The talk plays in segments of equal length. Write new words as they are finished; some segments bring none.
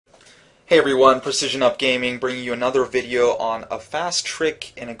Hey everyone, Precision Up Gaming bringing you another video on a fast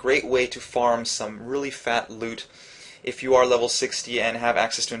trick and a great way to farm some really fat loot. If you are level 60 and have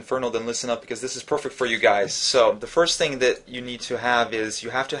access to Inferno, then listen up because this is perfect for you guys. So the first thing that you need to have is you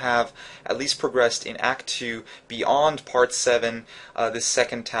have to have at least progressed in Act 2 beyond Part 7, this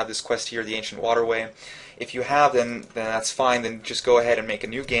second tab, this quest here, the Ancient Waterway. If you have, then that's fine, then just go ahead and make a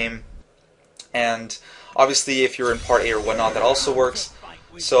new game. And obviously if you're in Part 8 or whatnot, that also works.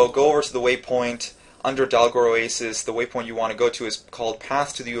 So go over to the waypoint under Dalgor Oasis. The waypoint you want to go to is called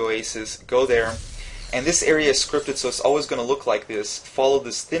Path to the Oasis. Go there. And this area is scripted, so it's always going to look like this. Follow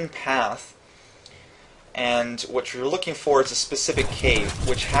this thin path. And what you're looking for is a specific cave,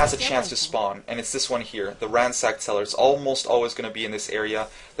 which has a chance to spawn. And it's this one here, the ransacked cellar. It's almost always going to be in this area.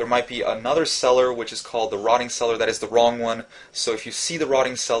 There might be another cellar, which is called the rotting cellar. That is the wrong one. So if you see the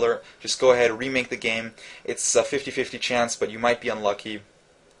rotting cellar, just go ahead, remake the game. It's a 50-50 chance, but you might be unlucky.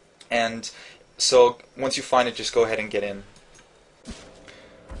 And so once you find it, just go ahead and get in.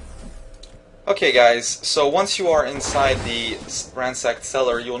 Okay guys, so once you are inside the ransacked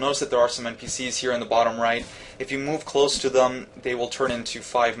cellar, you'll notice that there are some NPCs here in the bottom right. If you move close to them, they will turn into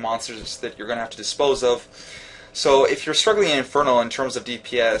 5 monsters that you're going to have to dispose of. So if you're struggling in Inferno in terms of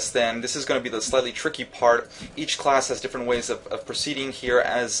DPS, then this is going to be the slightly tricky part. Each class has different ways of proceeding here.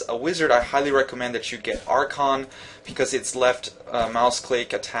 As a wizard, I highly recommend that you get Archon, because its left mouse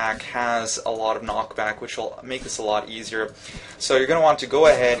click attack has a lot of knockback, which will make this a lot easier. So you're going to want to go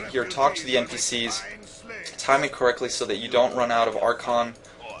ahead here, talk to the NPCs, time it correctly so that you don't run out of Archon.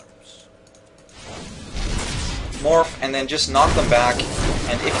 Morph, and then just knock them back.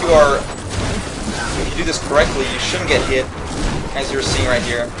 And if you do this correctly, you shouldn't get hit, as you're seeing right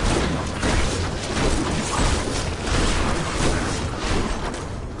here.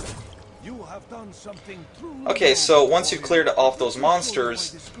 Okay, so once you've cleared off those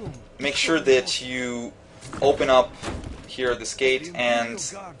monsters, make sure that you open up here this gate,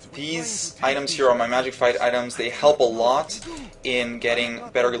 and these items here are my magic find items. They help a lot in getting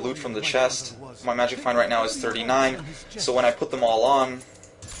better loot from the chest. My magic find right now is 39, so when I put them all on,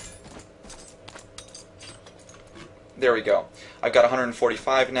 there we go. I've got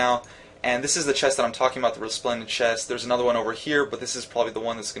 145 now, and this is the chest that I'm talking about, the resplendent chest. There's another one over here, but this is probably the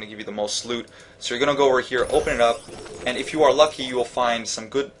one that's going to give you the most loot. So you're going to go over here, open it up, and if you are lucky, you will find some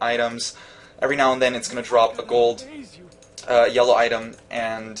good items. Every now and then it's going to drop a gold yellow item,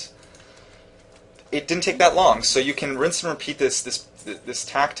 and it didn't take that long. So you can rinse and repeat this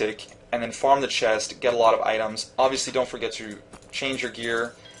tactic, and then farm the chest, get a lot of items. Obviously don't forget to change your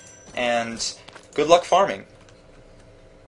gear, and good luck farming.